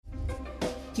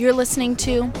You're listening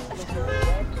to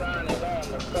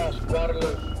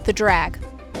The Drag.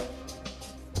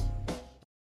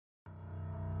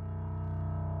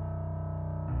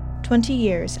 "20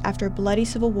 years after a bloody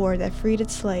civil war that freed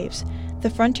its slaves, the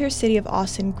frontier city of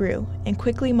Austin grew and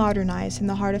quickly modernized in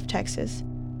the heart of Texas.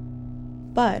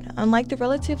 But unlike the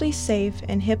relatively safe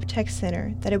and hip tech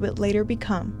center that it would later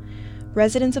become,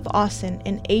 residents of Austin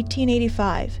in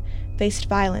 1885 faced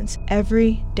violence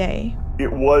every day.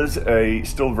 It was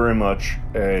still very much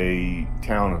a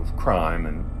town of crime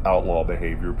and outlaw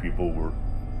behavior. People were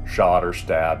shot or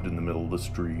stabbed in the middle of the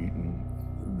street, and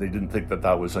they didn't think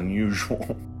that was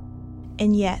unusual.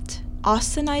 And yet,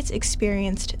 Austinites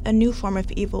experienced a new form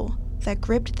of evil that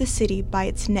gripped the city by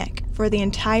its neck for the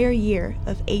entire year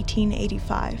of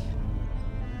 1885.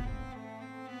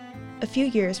 A few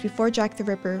years before Jack the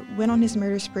Ripper went on his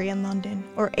murder spree in London,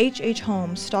 or H.H.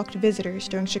 Holmes stalked visitors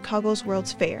during Chicago's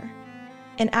World's Fair,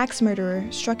 an axe murderer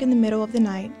struck in the middle of the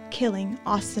night, killing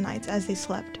Austinites as they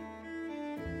slept.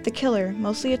 The killer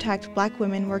mostly attacked black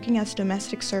women working as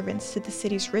domestic servants to the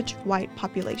city's rich white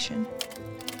population.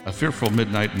 A fearful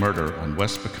midnight murder on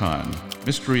West Pecan,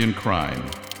 mystery and crime,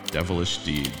 devilish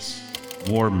deeds.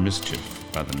 More mischief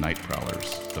by the night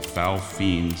prowlers. The foul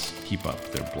fiends keep up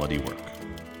their bloody work.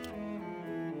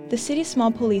 The city's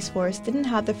small police force didn't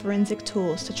have the forensic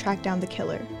tools to track down the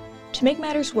killer. To make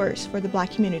matters worse for the black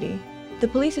community, the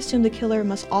police assumed the killer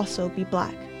must also be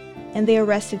black, and they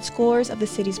arrested scores of the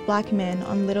city's black men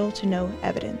on little to no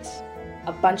evidence.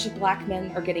 A bunch of black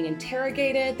men are getting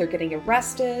interrogated, they're getting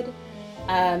arrested.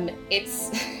 It's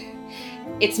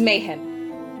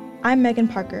mayhem. I'm Megan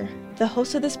Parker, the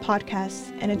host of this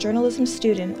podcast and a journalism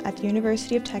student at the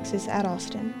University of Texas at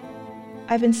Austin.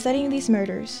 I've been studying these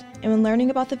murders, and when learning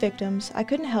about the victims, I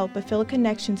couldn't help but feel a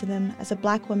connection to them as a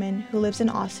black woman who lives in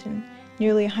Austin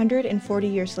nearly 140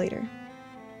 years later.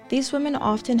 These women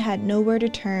often had nowhere to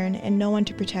turn and no one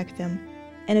to protect them,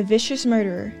 and a vicious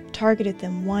murderer targeted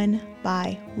them one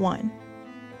by one.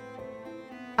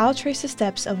 I'll trace the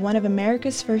steps of one of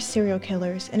America's first serial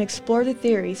killers and explore the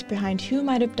theories behind who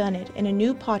might have done it in a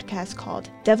new podcast called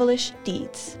Devilish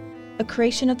Deeds, a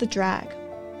creation of The Drag,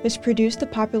 which produced the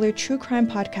popular true crime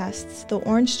podcasts The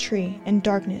Orange Tree and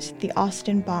Darkness, the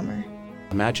Austin Bomber.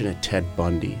 Imagine a Ted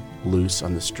Bundy loose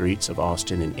on the streets of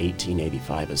Austin in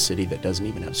 1885, a city that doesn't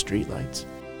even have streetlights.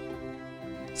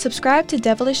 Subscribe to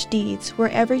Devilish Deeds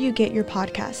wherever you get your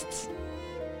podcasts.